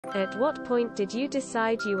At what point did you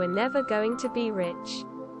decide you were never going to be rich?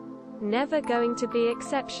 Never going to be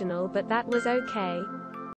exceptional, but that was okay?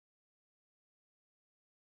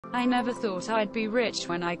 I never thought I'd be rich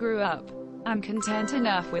when I grew up. I'm content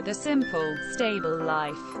enough with a simple, stable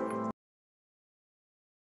life.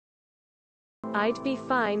 I'd be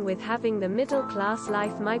fine with having the middle-class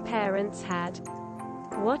life my parents had.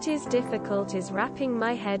 What is difficult is wrapping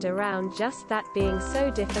my head around just that being so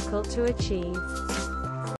difficult to achieve.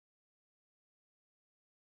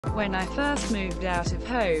 When I first moved out of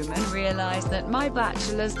home and realized that my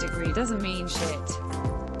bachelor's degree doesn't mean shit,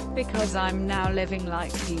 because I'm now living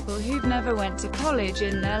like people who've never went to college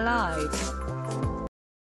in their lives.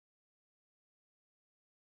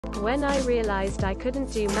 When I realized I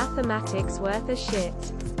couldn't do mathematics worth a shit.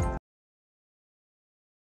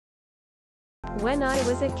 When I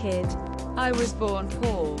was a kid. I was born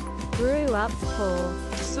poor. Grew up poor.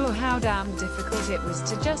 Saw how damn difficult it was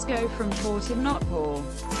to just go from poor to not poor.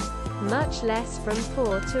 Much less from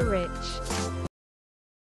poor to rich.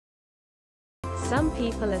 Some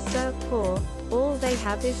people are so poor, all they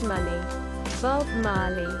have is money. Bob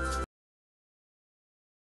Marley.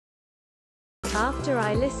 After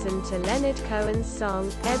I listened to Leonard Cohen's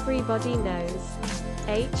song, Everybody Knows.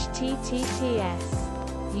 https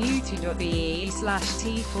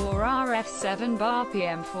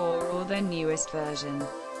youtube.be/t4rf7barpm4 or their newest version.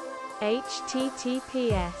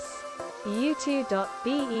 https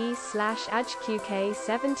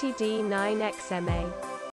youtube.be/ajqk70d9xma.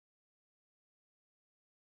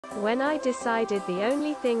 When I decided the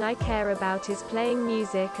only thing I care about is playing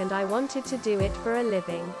music and I wanted to do it for a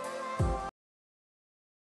living.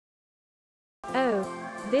 Oh,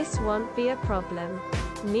 this won't be a problem.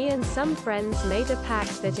 Me and some friends made a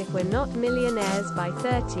pact that if we're not millionaires by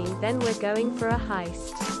 30, then we're going for a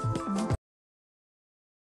heist.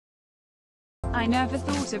 I never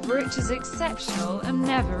thought of rich as exceptional and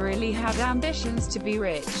never really had ambitions to be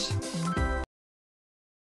rich.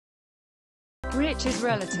 Rich is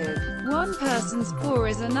relative. One person's poor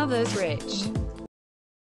is another's rich.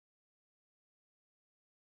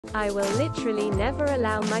 I will literally never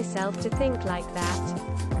allow myself to think like that.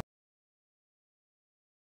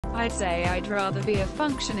 I'd say I'd rather be a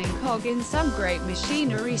functioning cog in some great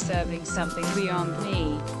machinery serving something beyond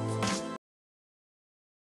me.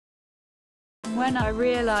 When I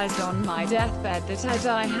realized on my deathbed that I'd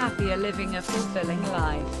die happier living a fulfilling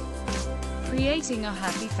life, creating a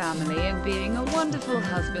happy family and being a wonderful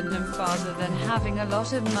husband and father than having a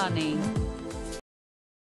lot of money.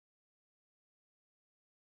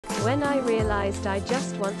 When I realized I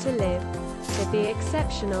just want to live. To be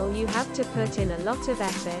exceptional, you have to put in a lot of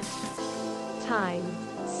effort. Time.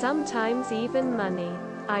 Sometimes even money.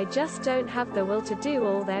 I just don't have the will to do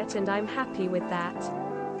all that, and I'm happy with that.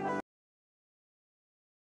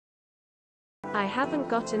 I haven't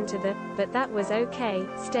gotten to the "but that was okay"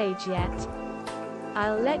 stage yet.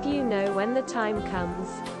 I'll let you know when the time comes.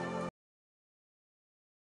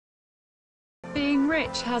 Being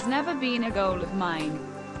rich has never been a goal of mine.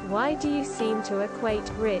 Why do you seem to equate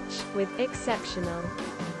rich with exceptional?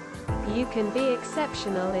 You can be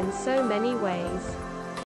exceptional in so many ways.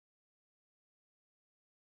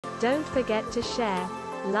 Don't forget to share,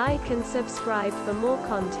 like and subscribe for more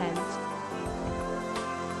content.